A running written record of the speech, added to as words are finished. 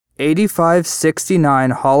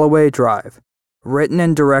8569 Holloway Drive, written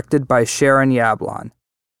and directed by Sharon Yablon.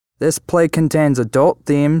 This play contains adult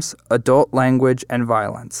themes, adult language, and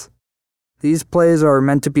violence. These plays are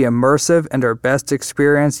meant to be immersive and are best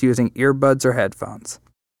experienced using earbuds or headphones.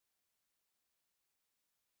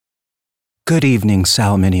 Good evening,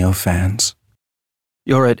 Salminio fans.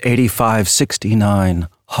 You're at 8569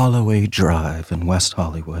 Holloway Drive in West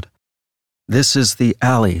Hollywood. This is the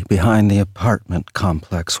alley behind the apartment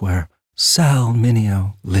complex where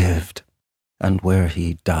Salminio lived and where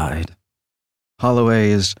he died. Holloway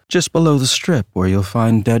is just below the strip where you'll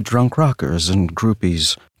find dead drunk rockers and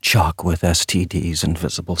groupies chock with STDs and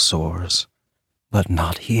visible sores. But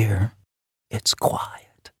not here. It's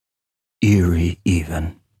quiet. Eerie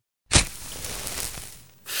even.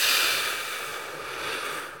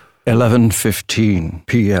 11:15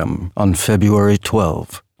 p.m. on February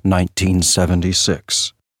 12,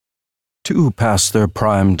 1976. Two past their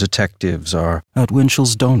prime detectives are at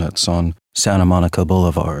Winchell's Donuts on Santa Monica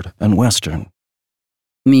Boulevard and Western.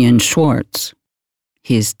 Me and Schwartz.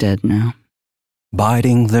 He's dead now.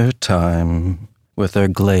 Biding their time with their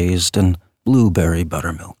glazed and blueberry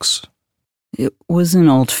buttermilks. It was an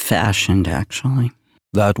old-fashioned, actually.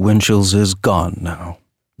 That Winchell's is gone now.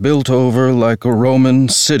 Built over like a Roman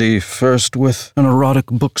city, first with an erotic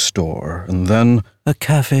bookstore and then a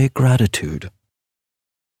cafe gratitude.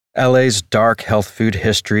 LA's dark health food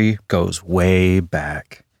history goes way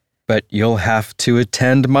back. But you'll have to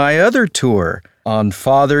attend my other tour on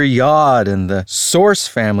Father Yod and the Source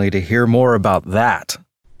family to hear more about that.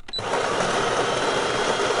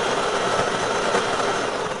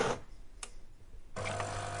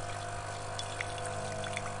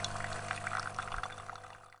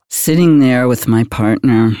 Sitting there with my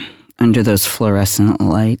partner under those fluorescent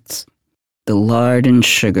lights, the lard and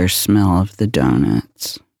sugar smell of the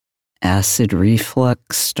donuts, acid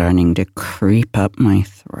reflux starting to creep up my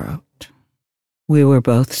throat. We were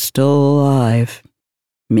both still alive,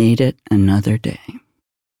 made it another day.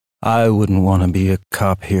 I wouldn't want to be a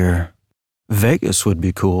cop here. Vegas would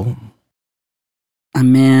be cool. A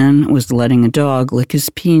man was letting a dog lick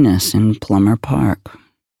his penis in Plummer Park.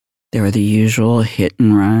 There were the usual hit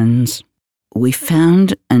and runs. We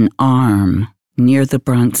found an arm near the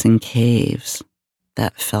Bronson Caves.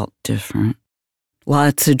 That felt different.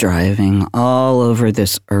 Lots of driving all over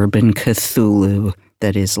this urban Cthulhu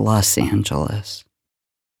that is Los Angeles.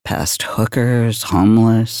 Past hookers,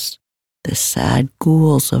 homeless, the sad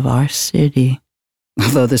ghouls of our city.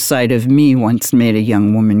 Although the sight of me once made a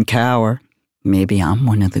young woman cower. Maybe I'm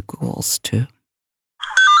one of the ghouls, too.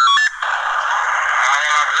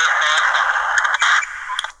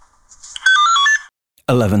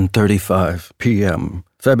 $11:35 p.m.,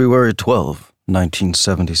 February 12,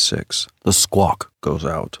 1976. The squawk goes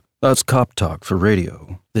out. That's cop talk for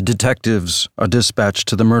radio. The detectives are dispatched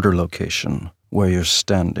to the murder location where you're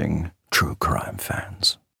standing, true crime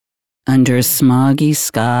fans. Under a smoggy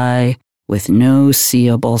sky with no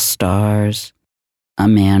seeable stars, a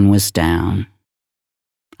man was down.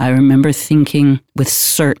 I remember thinking with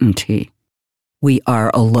certainty, we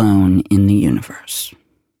are alone in the universe.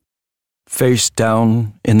 Face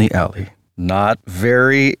down in the alley. Not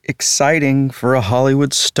very exciting for a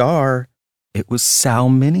Hollywood star. It was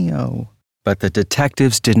Salminio. But the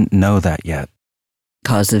detectives didn't know that yet.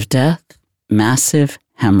 Cause of death? Massive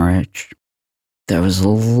hemorrhage. There was a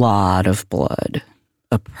lot of blood.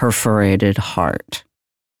 A perforated heart.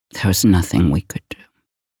 There was nothing we could do.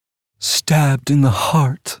 Stabbed in the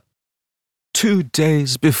heart. 2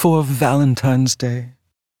 days before Valentine's Day.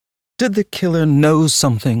 Did the killer know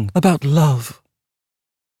something about love?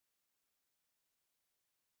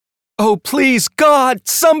 Oh, please, God,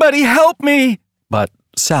 somebody help me! But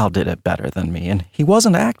Sal did it better than me, and he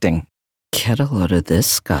wasn't acting. Get a load of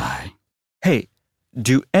this guy. Hey,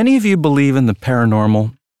 do any of you believe in the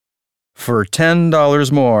paranormal? For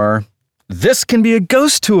 $10 more, this can be a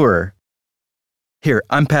ghost tour. Here,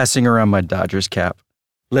 I'm passing around my Dodgers cap.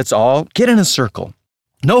 Let's all get in a circle.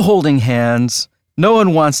 No holding hands. No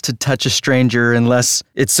one wants to touch a stranger unless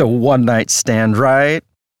it's a one-night stand, right?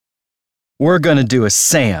 We're going to do a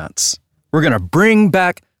seance. We're going to bring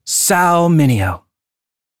back Salminio.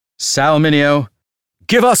 Salminio,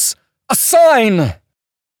 give us a sign!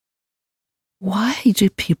 Why do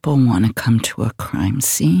people want to come to a crime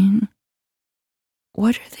scene?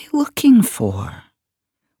 What are they looking for?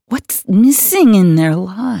 What's missing in their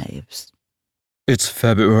lives? It's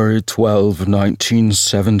February 12,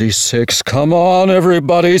 1976. Come on,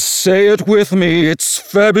 everybody, say it with me. It's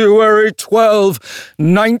February 12,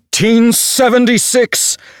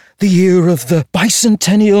 1976. The year of the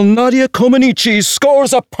bicentennial Nadia Comaneci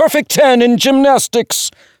scores a perfect 10 in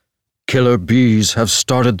gymnastics. Killer bees have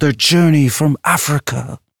started their journey from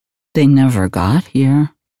Africa. They never got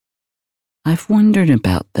here. I've wondered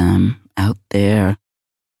about them out there,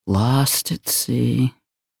 lost at sea.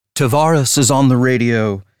 Tavares is on the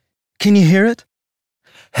radio. Can you hear it?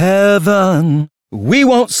 Heaven, we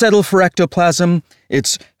won't settle for ectoplasm.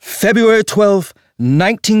 It's February 12th,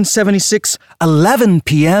 1976, 11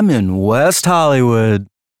 p.m. in West Hollywood.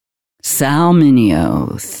 Sal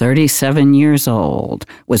Mineo, 37 years old,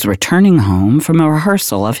 was returning home from a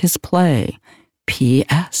rehearsal of his play.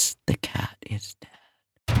 P.S. The cat is dead.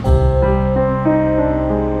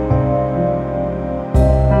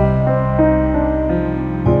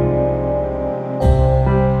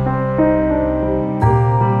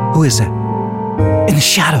 Who is it? In the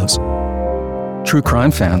shadows. True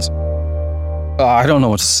crime fans. I don't know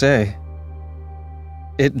what to say.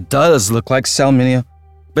 It does look like Sal Mineo,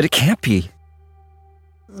 but it can't be.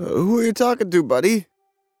 Who are you talking to, buddy?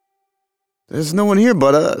 There's no one here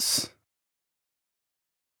but us.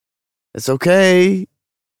 It's okay.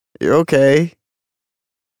 You're okay.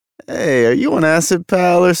 Hey, are you on acid,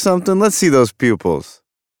 pal, or something? Let's see those pupils.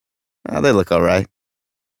 They look all right.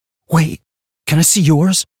 Wait, can I see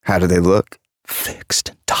yours? How do they look? Fixed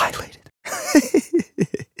and dilated.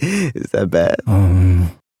 Is that bad?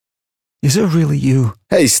 Is it really you?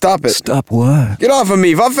 Hey, stop it. Stop what? Get off of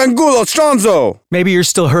me, vaffanculo, stronzo! Maybe you're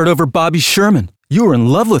still hurt over Bobby Sherman. You were in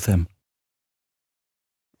love with him.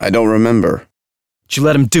 I don't remember. Did you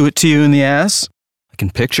let him do it to you in the ass? I can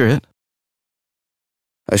picture it.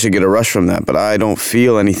 I should get a rush from that, but I don't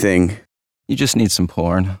feel anything. You just need some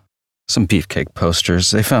porn. Some beefcake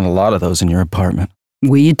posters. They found a lot of those in your apartment.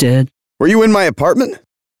 We did. Were you in my apartment?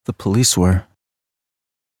 The police were.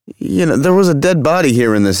 You know, there was a dead body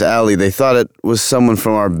here in this alley. They thought it was someone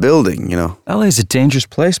from our building, you know. LA's a dangerous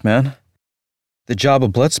place, man. The job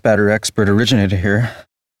of blood spatter expert originated here.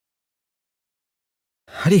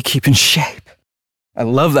 How do you keep in shape? I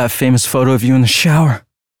love that famous photo of you in the shower.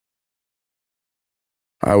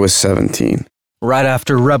 I was 17. Right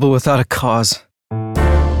after Rebel Without a Cause.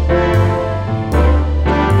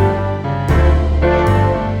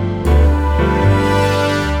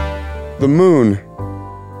 The moon.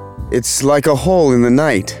 It's like a hole in the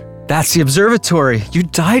night. That's the observatory. You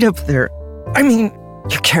died up there. I mean,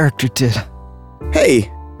 your character did. Hey,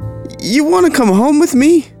 you want to come home with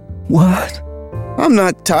me? What? I'm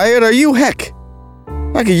not tired, are you? Heck,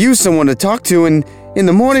 I could use someone to talk to, and in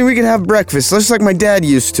the morning we could have breakfast, just like my dad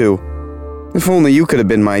used to. If only you could have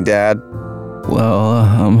been my dad. Well,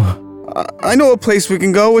 I know a place we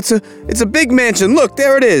can go. It's a big mansion. Look,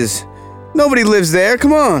 there it is. Nobody lives there.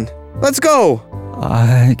 Come on, let's go.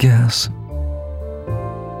 I guess.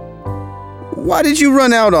 Why did you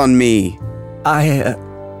run out on me?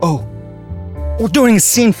 We're doing a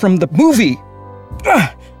scene from the movie.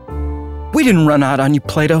 We didn't run out on you,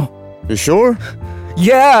 Plato. You sure?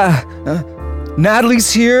 Yeah.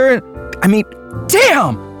 Natalie's here. I mean,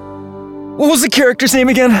 damn! What was the character's name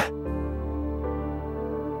again?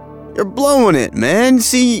 You're blowing it, man.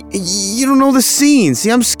 See, you don't know the scene. See,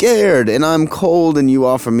 I'm scared, and I'm cold, and you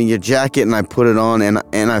offer me your jacket, and I put it on, and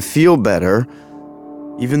I feel better.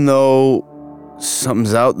 Even though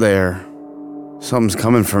something's out there. Something's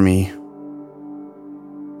coming for me.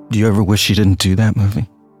 Do you ever wish you didn't do that movie?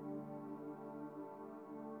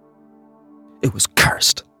 It was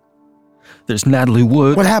cursed. There's Natalie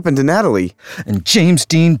Wood. What happened to Natalie? And James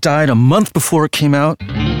Dean died a month before it came out.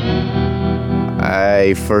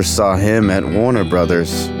 I first saw him at Warner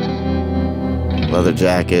Brothers. Leather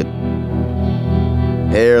jacket.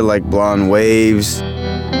 Hair like blonde waves.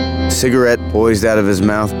 Cigarette poised out of his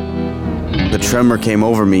mouth. The tremor came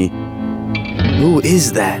over me. Who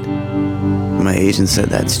is that? My agent said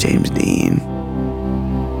that's James Dean.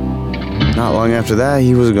 Not long after that,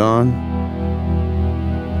 he was gone.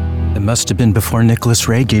 It must have been before Nicholas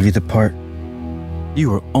Ray gave you the part. You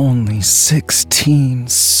were only 16,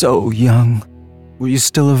 so young. Were you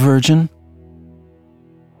still a virgin?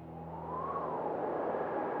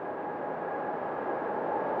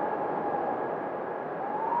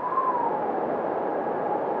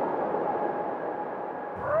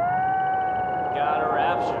 Got a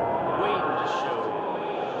rapture waiting to show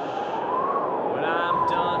you. When I'm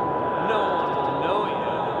done, no one will know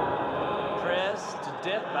you. Pressed to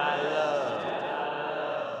death by love.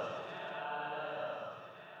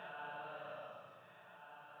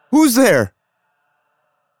 Who's there?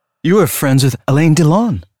 You were friends with Alain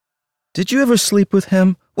Delon. Did you ever sleep with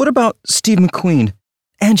him? What about Steve McQueen?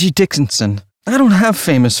 Angie Dickinson? I don't have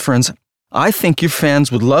famous friends. I think your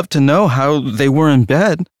fans would love to know how they were in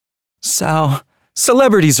bed. Sal,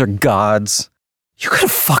 celebrities are gods. You could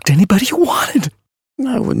have fucked anybody you wanted.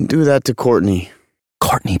 I wouldn't do that to Courtney.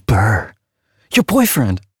 Courtney Burr. Your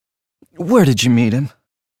boyfriend. Where did you meet him?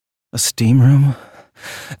 A steam room?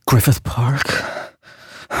 Griffith Park?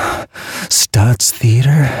 Studs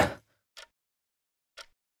Theater?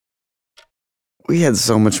 We had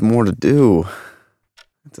so much more to do.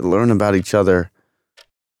 To learn about each other.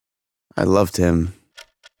 I loved him.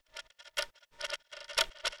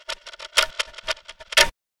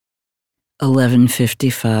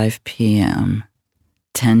 "11:55 p.m.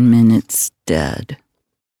 10 minutes dead.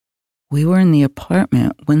 We were in the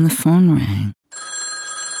apartment when the phone rang.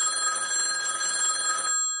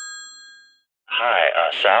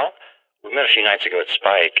 Hi, Sal? We met a few nights ago at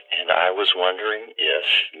Spike, and I was wondering if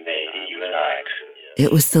maybe you and I...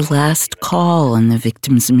 It was the last call on the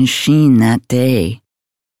victim's machine that day.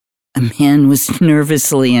 A man was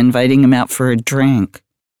nervously inviting him out for a drink.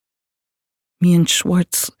 Me and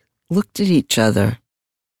Schwartz looked at each other.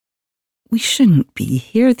 We shouldn't be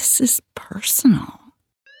here. This is personal.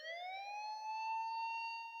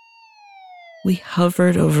 We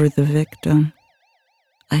hovered over the victim.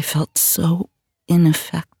 I felt so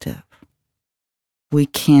ineffective. We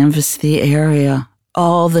canvassed the area,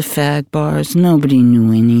 all the fag bars. Nobody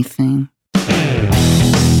knew anything.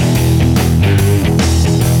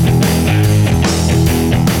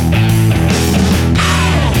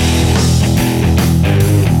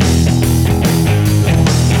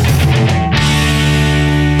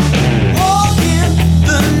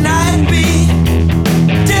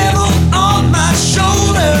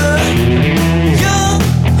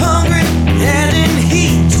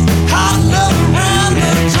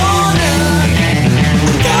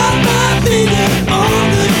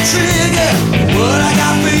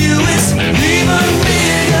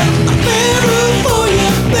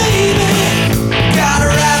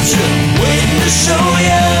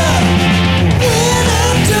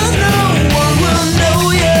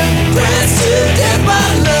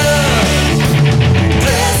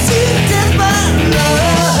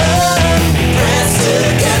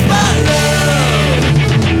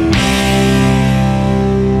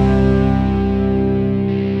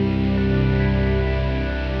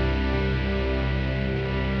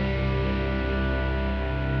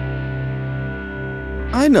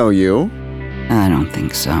 I know you. I don't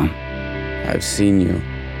think so. I've seen you.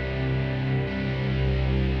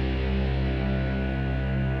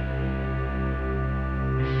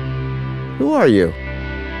 Who are you?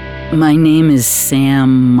 My name is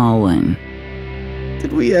Sam Mullen.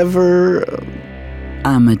 Did we ever...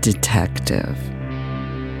 I'm a detective.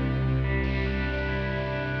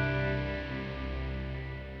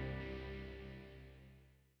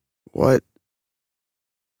 What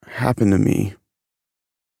happened to me?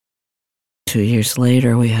 2 years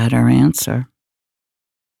later, we had our answer.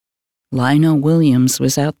 Lionel Williams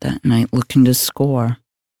was out that night looking to score.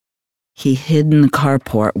 He hid in the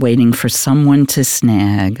carport waiting for someone to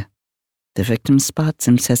snag. The victim spots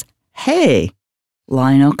him, says, "Hey!"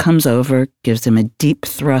 Lionel comes over, gives him a deep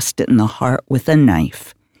thrust in the heart with a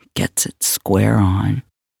knife, gets it square on.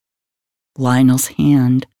 Lionel's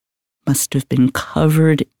hand must have been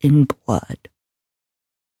covered in blood.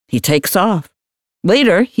 He takes off.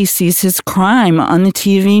 Later, he sees his crime on the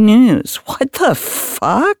TV news. What the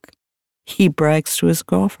fuck? He brags to his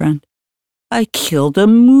girlfriend. I killed a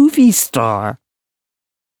movie star.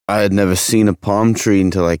 I had never seen a palm tree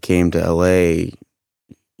until I came to L.A.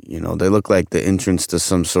 You know, they look like the entrance to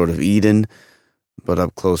some sort of Eden, but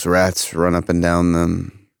up close rats run up and down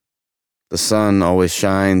them. The sun always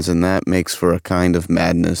shines, and that makes for a kind of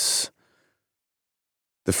madness.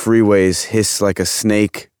 The freeways hiss like a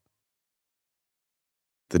snake.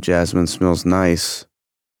 The jasmine smells nice.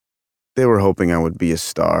 They were hoping I would be a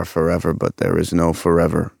star forever, but there is no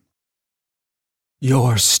forever.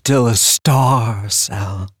 You're still a star,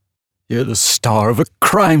 Sal. You're the star of a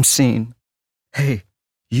crime scene. Hey,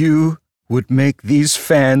 you would make these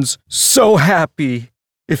fans so happy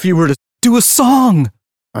if you were to do a song.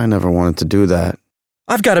 I never wanted to do that.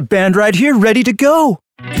 I've got a band right here ready to go.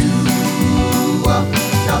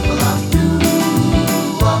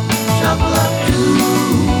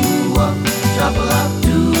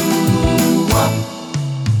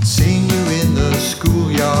 Seeing you in the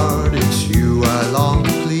schoolyard, it's you I long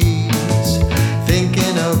to please.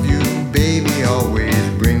 Thinking of you, baby, always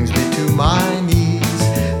brings me to my knees.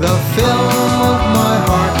 The film of my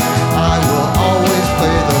heart, I will always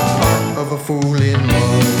play the part of a fool in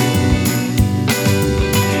love.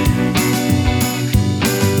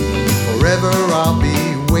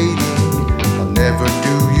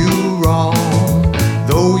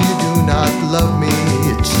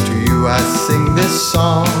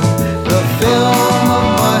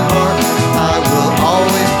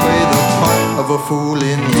 a fool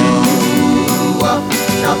in love.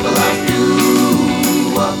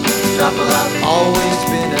 Always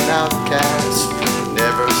been an outcast,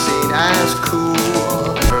 never seen as cool,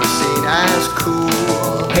 never seen as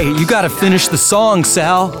cool. Hey, you gotta finish the song,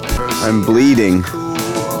 Sal. I'm bleeding.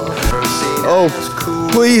 Oh,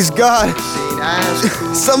 please, God.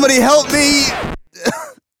 Somebody help me!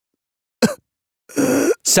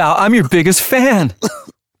 Sal, I'm your biggest fan.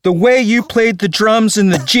 The way you played the drums in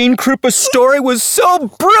the Gene Krupa story was so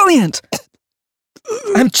brilliant.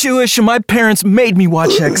 I'm Jewish and my parents made me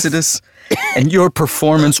watch Exodus, and your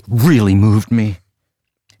performance really moved me.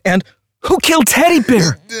 And who killed Teddy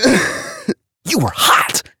Bear? You were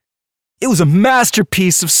hot. It was a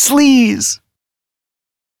masterpiece of sleaze.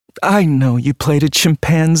 I know you played a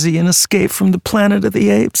chimpanzee in Escape from the Planet of the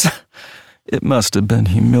Apes. It must have been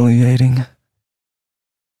humiliating.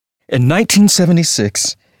 In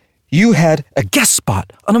 1976, you had a guest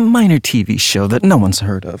spot on a minor TV show that no one's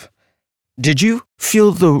heard of. Did you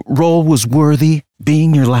feel the role was worthy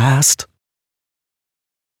being your last?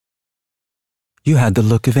 You had the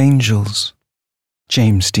look of angels,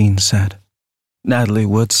 James Dean said. Natalie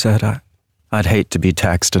Wood said, I'd hate to be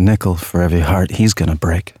taxed a nickel for every heart he's gonna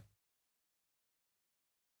break.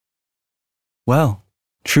 Well,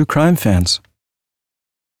 true crime fans,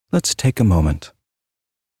 let's take a moment.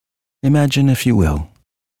 Imagine, if you will,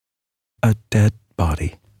 a dead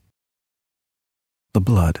body. The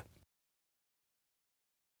blood.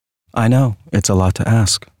 I know, it's a lot to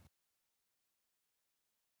ask.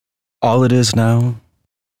 All it is now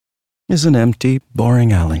is an empty,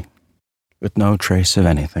 boring alley with no trace of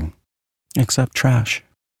anything except trash.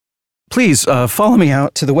 Please, follow me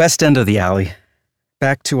out to the west end of the alley,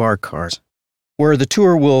 back to our cars, where the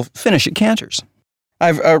tour will finish at Cantor's.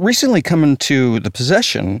 I've recently come into the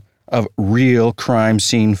possession of real crime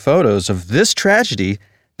scene photos of this tragedy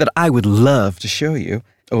that I would love to show you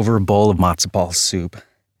over a bowl of matzo ball soup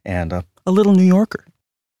and a little New Yorker.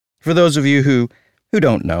 For those of you who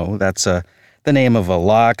don't know, that's the name of a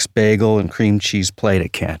lox, bagel, and cream cheese plate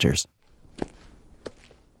at Cantor's.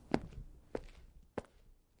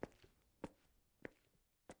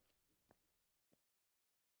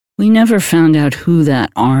 We never found out who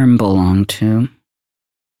that arm belonged to.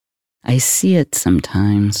 I see it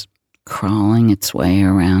sometimes, crawling its way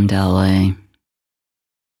around LA.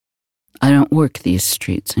 I don't work these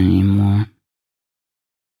streets anymore,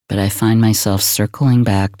 but I find myself circling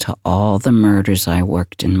back to all the murders I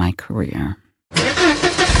worked in my career.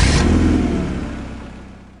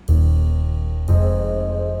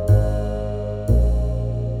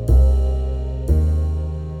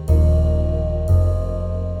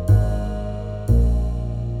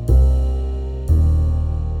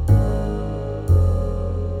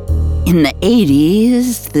 In the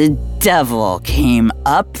 80s, the devil came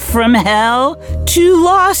up from hell to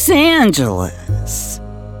Los Angeles,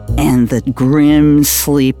 and the grim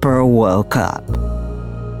sleeper woke up.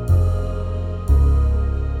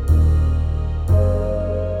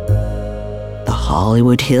 The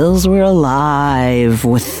Hollywood Hills were alive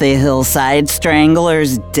with the Hillside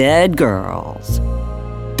Stranglers' dead girls.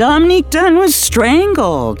 Dominique Dunn was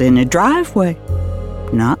strangled in a driveway.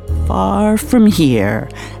 Not far from here,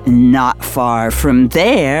 not far from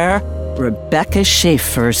there, Rebecca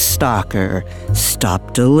Schaefer's stalker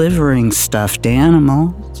stopped delivering stuffed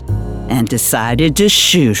animals and decided to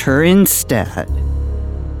shoot her instead.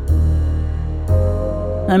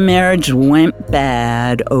 A marriage went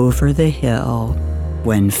bad over the hill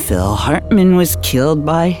when Phil Hartman was killed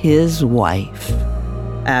by his wife.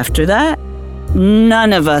 After that,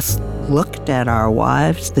 none of us looked at our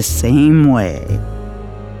wives the same way.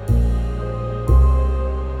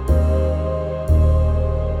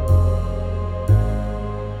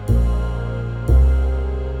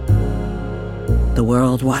 The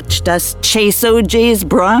world watched us chase OJ's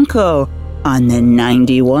Bronco on the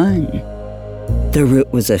 91. The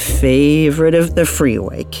route was a favorite of the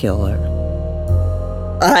freeway killer.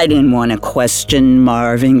 I didn't want to question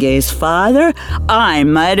Marvin Gaye's father. I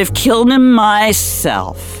might have killed him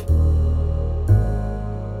myself.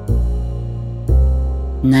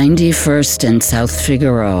 91st and South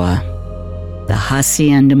Figueroa, the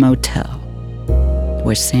Hacienda Motel,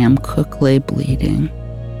 where Sam Cooke lay bleeding.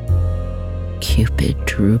 Cupid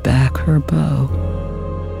drew back her bow.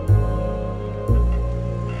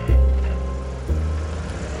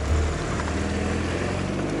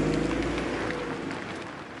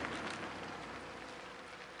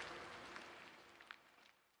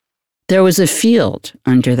 There was a field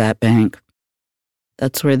under that bank.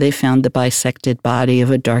 That's where they found the bisected body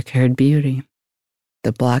of a dark-haired beauty.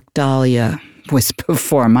 The Black Dahlia was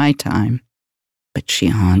before my time, but she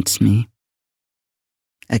haunts me.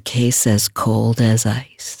 a case as cold as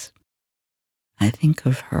ice. I think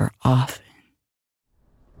of her often.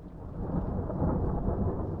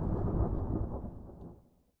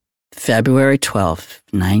 February 12th,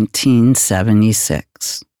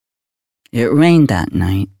 1976. It rained that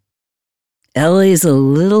night. Ellie's a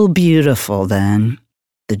little beautiful then.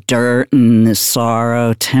 The dirt and the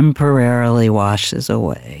sorrow temporarily washes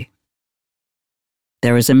away.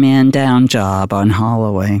 There was a man-down job on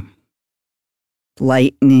Holloway.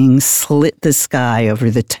 Lightning slit the sky over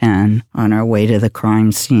the 10 on our way to the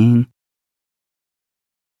crime scene.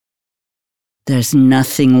 There's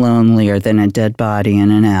nothing lonelier than a dead body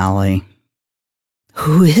in an alley.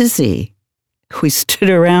 Who is he? We stood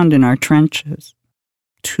around in our trenches.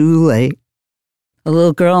 Too late. A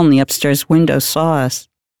little girl in the upstairs window saw us.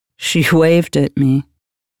 She waved at me.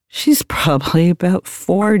 She's probably about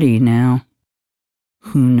 40 now.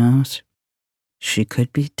 Who knows? She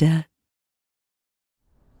could be dead.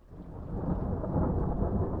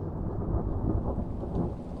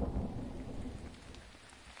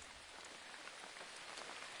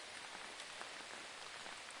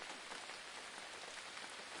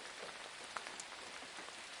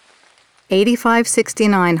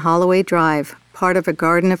 "8569 Holloway Drive," part of a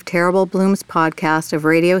Garden of Terrible Blooms podcast of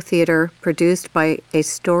radio theater produced by A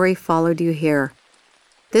Story Followed You Here.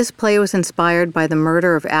 This play was inspired by the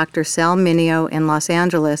murder of actor Sal Mineo in Los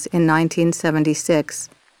Angeles in 1976,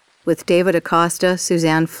 with David Acosta,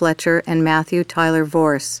 Suzanne Fletcher, and Matthew Tyler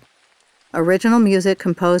Vorse. Original music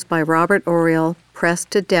composed by Robert Oriel,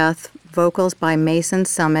 Pressed to Death, vocals by Mason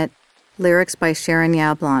Summit, lyrics by Sharon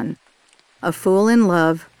Yablon. A Fool in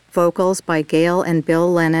Love, vocals by Gail and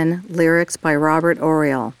Bill Lennon, lyrics by Robert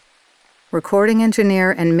Oriel. Recording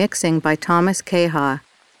engineer and mixing by Thomas Caha.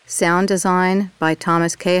 Sound design by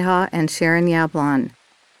Thomas Caha and Sharon Yablon.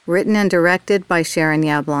 Written and directed by Sharon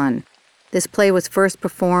Yablon. This play was first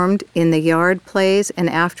performed in the Yard Plays and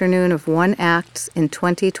Afternoon of One Acts in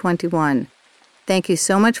 2021. Thank you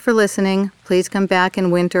so much for listening. Please come back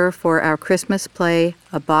in winter for our Christmas play,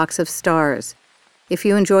 A Box of Stars. If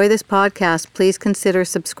you enjoy this podcast, please consider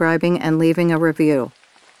subscribing and leaving a review.